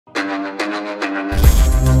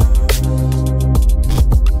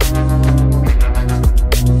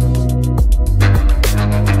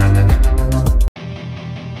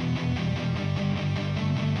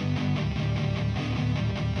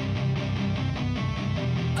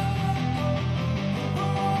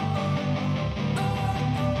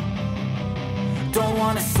Don't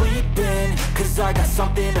wanna sleep in, cause I got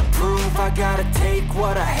something to prove. I gotta take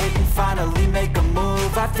what I hate and finally make a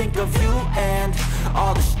move. I think of you and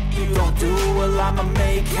all the shit you don't do. Well, I'ma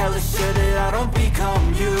make hella sure that I don't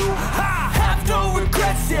become you. I have no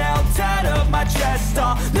regrets, yeah, I'll tie up my chest.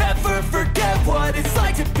 I'll never forget what it's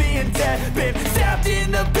like to be in debt. Been stabbed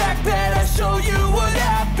in the back bed, I'll show you what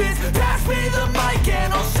happens. Pass me the mic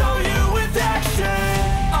and I'll show you with action.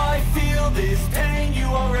 I feel this pain, you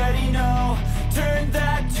already know. Turn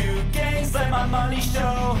that to gains, let my money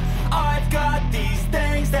show. I've got these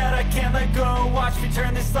things that I can't let go. Watch me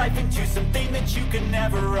turn this life into something that you can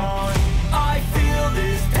never own. I feel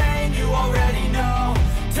this pain, you already know.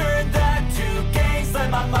 Turn that to gains, let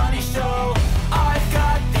my money show. I've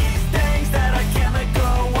got these things that I can't let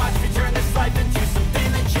go. Watch me turn this life into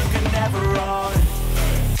something that you can never own.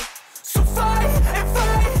 So fight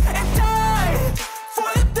and die for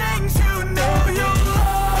the things you know you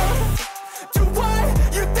love. Do what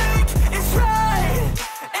you think is right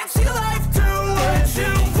and see life do what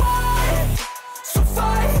you want. So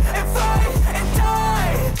fight and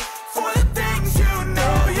die for the things you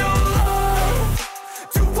know you love.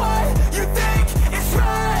 Do what you think is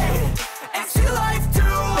right and see life do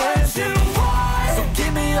what you want. So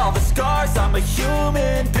give me all the scars, I'm a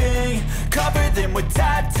human being. Cover them with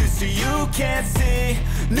tattoos so you can't see.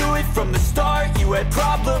 Knew it from the start, you had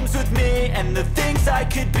problems with me and the things I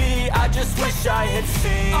could be, I just wish I had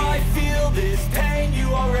seen. I feel this pain, you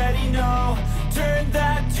already know. Turn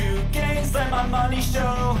that to gains, let my money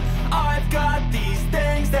show. I've got these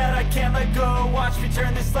things that I can't let go. Watch me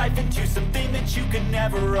turn this life into something that you could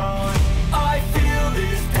never own. I feel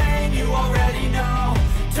this pain, you already know.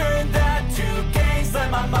 Turn that to gains, let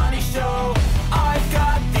my money show. I've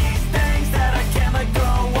got these things that I can't let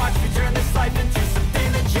go. Watch me turn this life into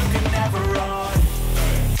something that you can never own.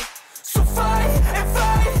 So fight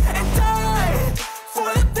and die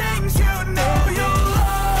for the things you know you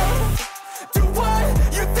love. Do what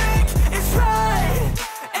you think is right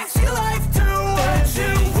and see life do what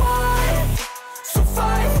you want. So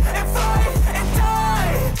fight and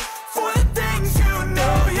die for the things you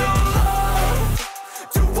know you love.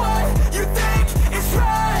 Do what you think is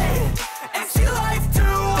right and see life do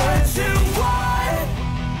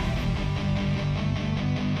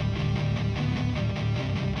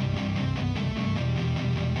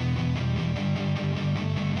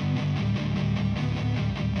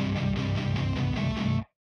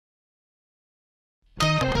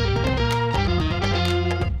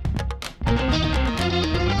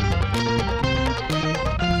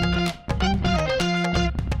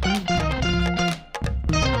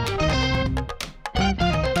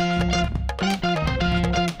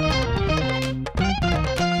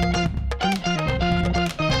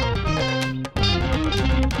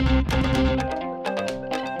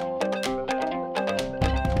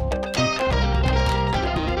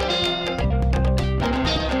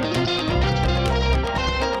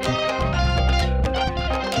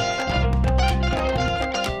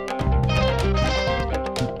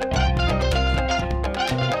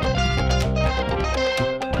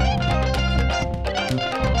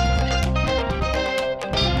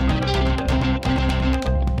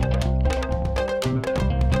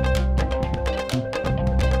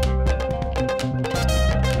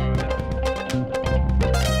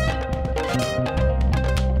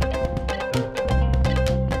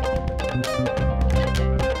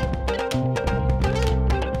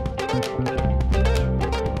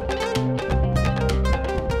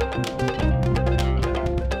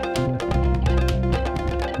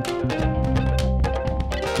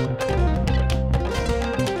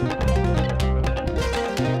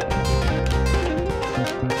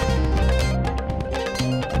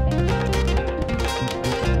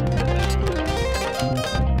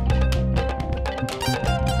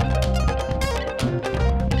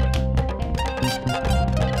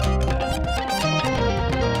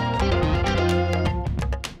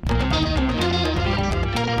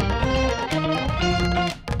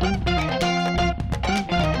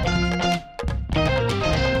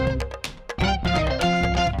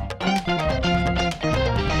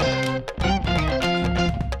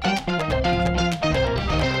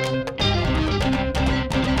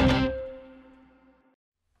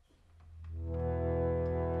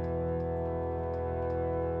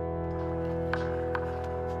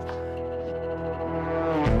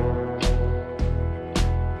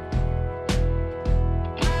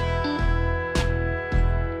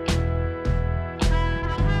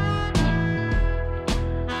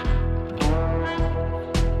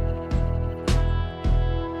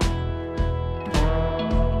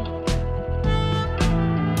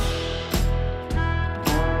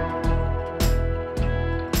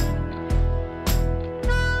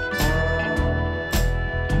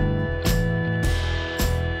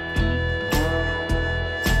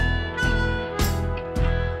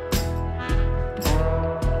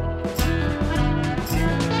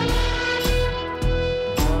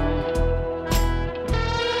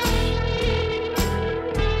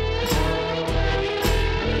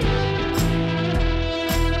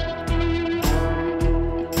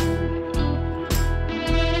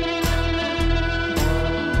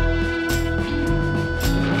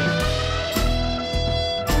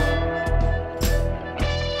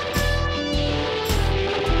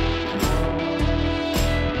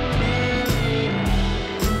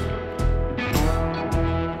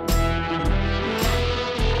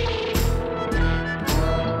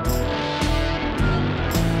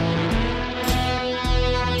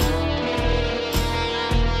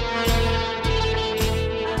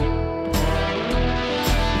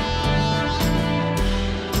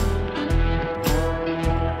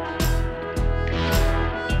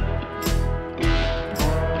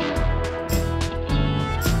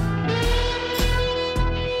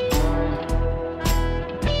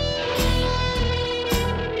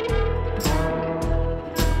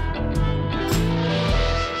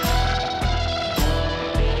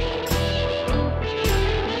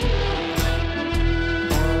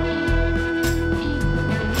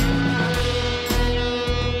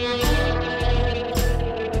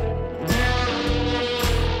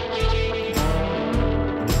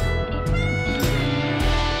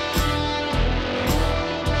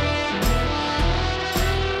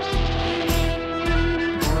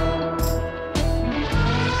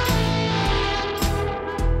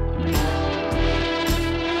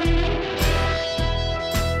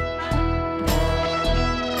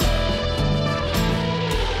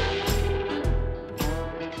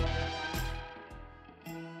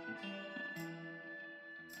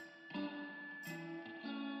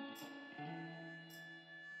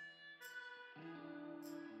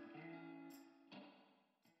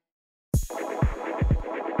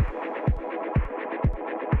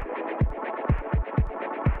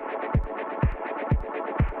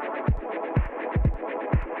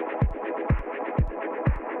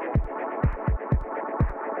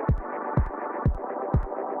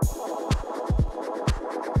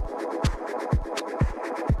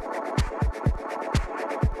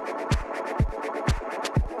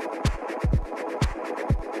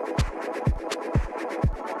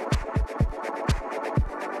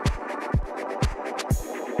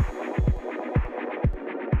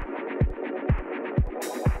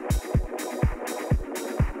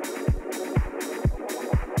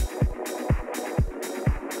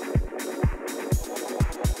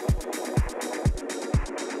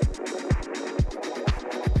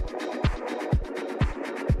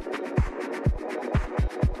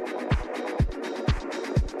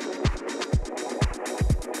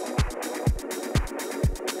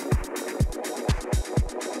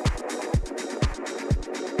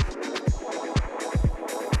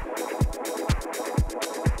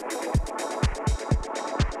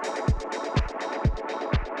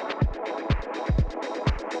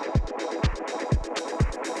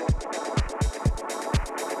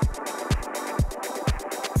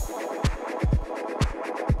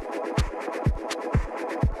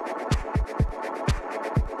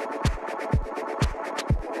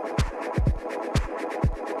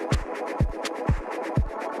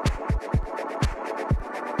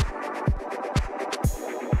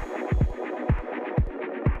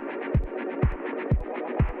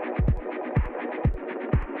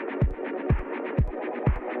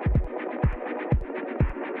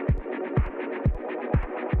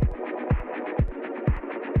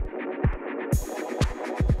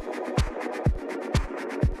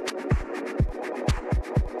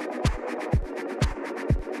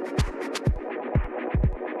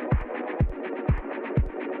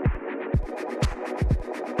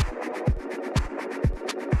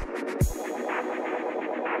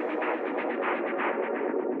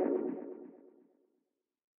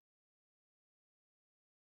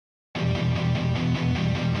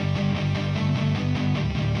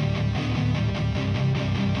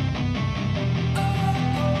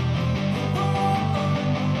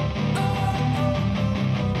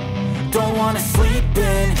wanna sleep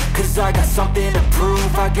in, cause I got something to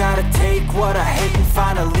prove. I gotta take what I hate and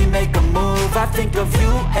finally make a move. I think of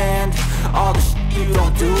you and all the shit you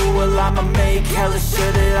don't do. Well, I'ma make hella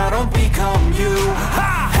sure that I don't become you.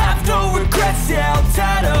 I have no regrets, yeah, I'll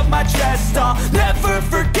tie up my chest. I'll never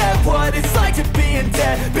forget what it's like to be in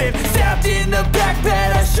debt. Been stabbed in the back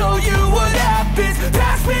bed, I'll show you what happens.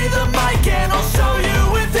 Pass me the mic and I'll show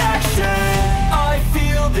you with action. I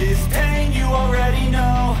feel this pain, you already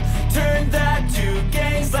know. Turn that to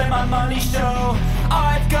gains, let my money show.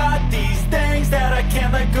 I've got these things that I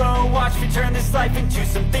can't let go. Watch me turn this life into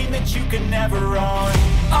something that you can never own.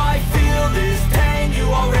 I feel this pain, you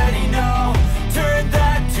already know. Turn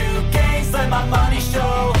that to gains, let my money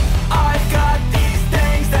show. I've got these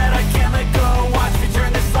things that I can't let go. Watch me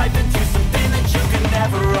turn this life into something that you can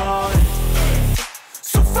never own.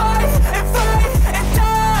 So fight and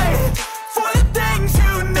die for the things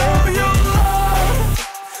you know you love.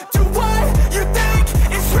 Do what you think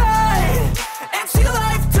is right and see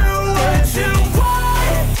life do what you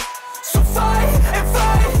want. So fight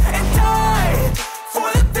and die for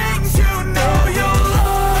the things you know you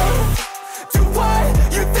love. Do what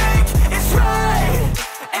you think is right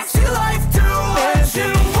and see life do what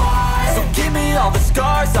you want. So give me all the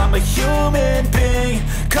scars, I'm a human being.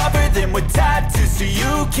 Cover them with tattoos so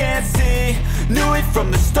you can't see. Knew it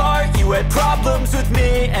from the start, you had problems with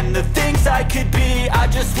me and the things I could be, I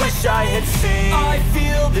just wish I had seen. I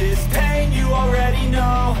feel this pain, you already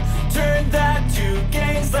know. Turn that to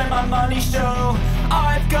gains, let my money show.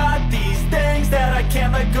 I've got these things that I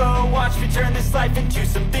can't let go. Watch me turn this life into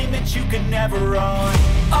something that you can never own.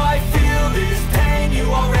 I feel this pain, you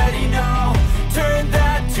already know. Turn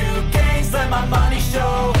that to gains, let my money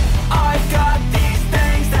show. I've got these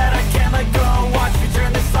things that I can't let go. Watch me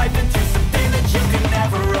turn this life into something that you can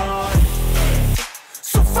never own.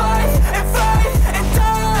 So fight and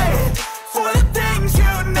die for the things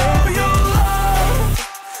you know you love.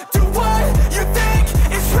 Do what you think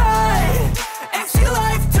is right and see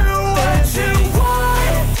life do what you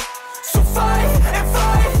want. So fight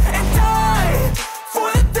and die for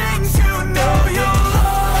the things you know you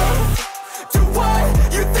love. Do what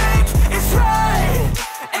you think is right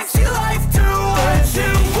and see life do what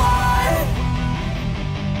you want.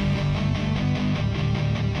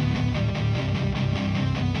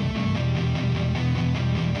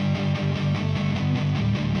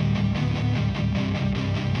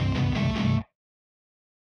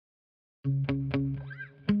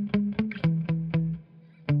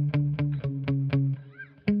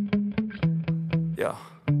 Yeah.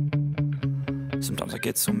 Sometimes I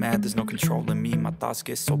get so mad, there's no controlling me. My thoughts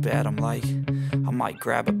get so bad, I'm like, I might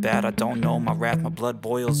grab a bat, I don't know. My wrath, my blood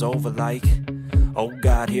boils over like, oh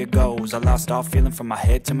God, here goes. I lost all feeling from my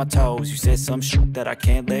head to my toes. You said some shit that I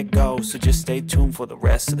can't let go, so just stay tuned for the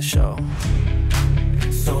rest of the show.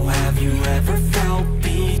 So have you ever felt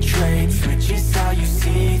betrayed? Switches how you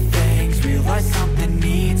see things, realize something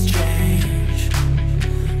needs change.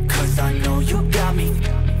 Cause I know you got me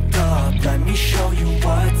up, let me show you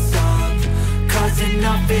what's up. Cause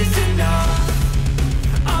enough is enough.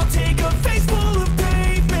 I'll take a face full of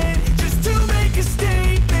pavement just to make a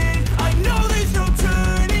statement. I know there's no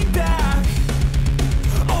turning back.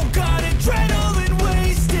 Oh God, adrenaline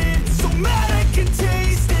wasted, so mad I can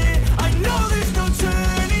taste it. I know there's no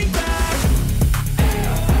turning back.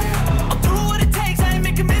 I'll do what it takes, I ain't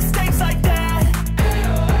making mistakes like that.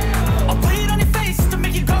 I'll bleed on your face to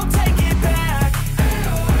make you go take it back.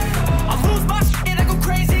 I'll lose my shit, I go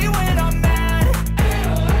crazy when I'm mad.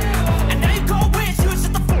 And now you go wish you would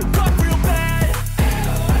shut the fuck up real bad.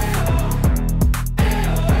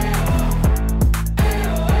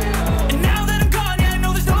 And now that I'm gone, yeah, I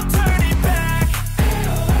know there's no turning back.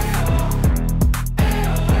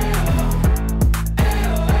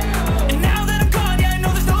 And now that I'm gone, yeah, I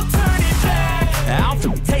know there's no turning back. I'll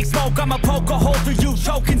take smoke, I'ma poke a hole through you,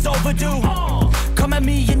 choking's overdue. Come at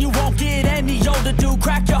me and you won't get any older, dude.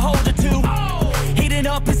 Crack your holder too. Heating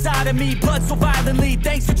up inside of me, blood so violently.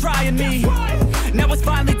 Thanks for trying me. Now it's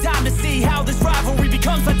finally time to see how this rivalry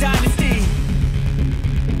becomes a dynasty.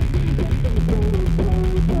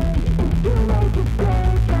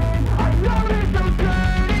 I know there's no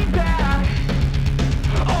turning back.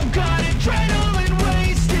 Oh God, adrenaline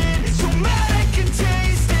wasted, so mad I can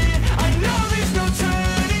taste it. I know there's no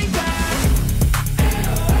turning back.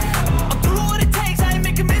 I'll do what it takes, I ain't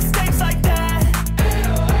making mistakes like that.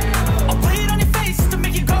 I'll bleed on your face to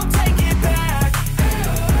make you go take it back.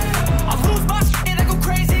 I'll lose my shit, I go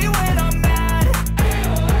crazy when I'm mad.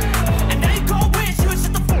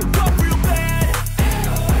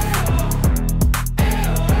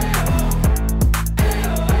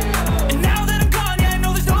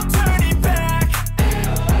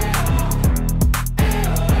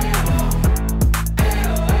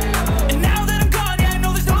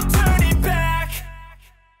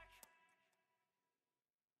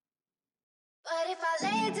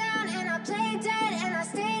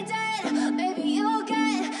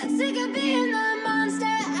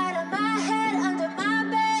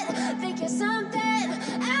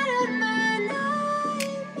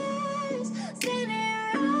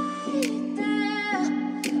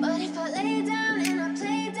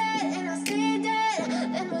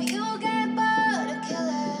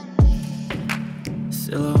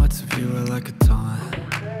 Silhouettes of you are like a taunt.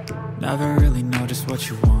 Never really know just what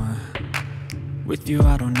you want. With you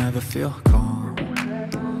I don't ever feel calm.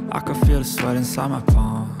 I can feel the sweat inside my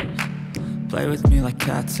palms. Play with me like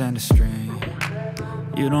cats and a string.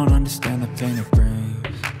 You don't understand the pain it brings.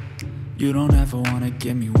 You don't ever wanna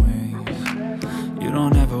give me wings. You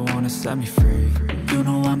don't ever wanna set me free. You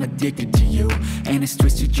know I'm addicted to you, and it's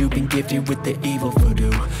twisted, you've been gifted with the evil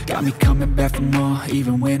voodoo. Got me coming back for more,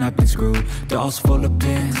 even when I've been screwed. Dolls full of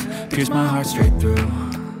pins, pierce my heart straight through.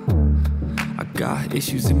 I got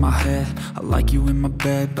issues in my head, I like you in my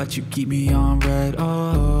bed, but you keep me on red.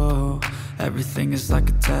 Oh, everything is like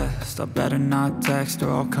a test, I better not text or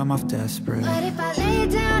I'll come off desperate. But if I lay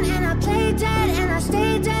down and I play dead and I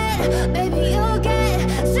stay dead, baby you'll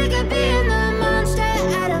get sick of being the monster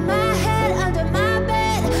out of my head, under my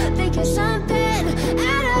bed, thinking something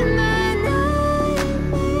out of my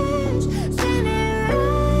nightmares, standing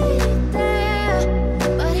right there.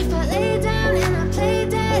 But if I lay down and I play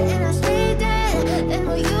dead and I stay dead, then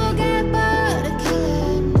will you get bored of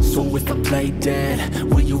killing? So if I play dead,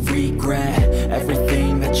 will you regret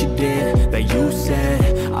everything that you did, that you said?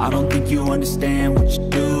 I don't think you understand what you're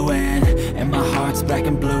doing, and my heart's black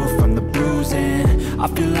and blue from the bruising. I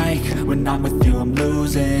feel like when I'm with you I'm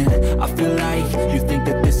losing. I feel like you think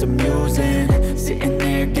that this amusing, sitting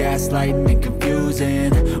there gaslighting and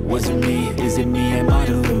confusing. Was it me? Is it me? Am I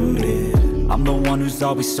deluded? I'm the one who's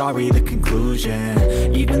always sorry, the conclusion.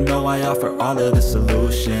 Even though I offer all of the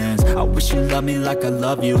solutions, I wish you loved me like I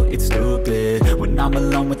love you, it's stupid. When I'm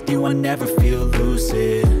alone with you I never feel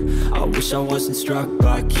lucid. I wish I wasn't struck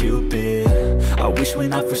by Cupid. I wish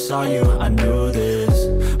when I first saw you I knew this.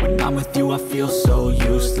 When I'm with you I feel so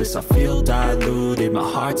useless, I feel diluted, my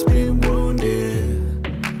heart's been wounded.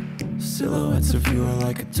 Silhouettes of you are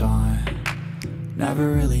like a taunt.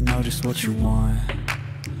 Never really know just what you want.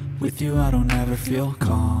 With you I don't ever feel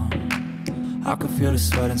calm. I can feel the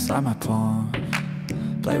sweat inside my palms.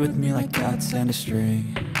 Play with me like cats and a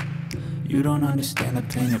string. You don't understand the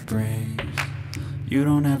pain it brings. You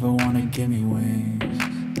don't ever wanna give me wings.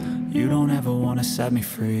 You don't ever wanna set me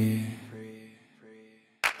free.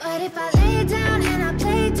 But if I lay down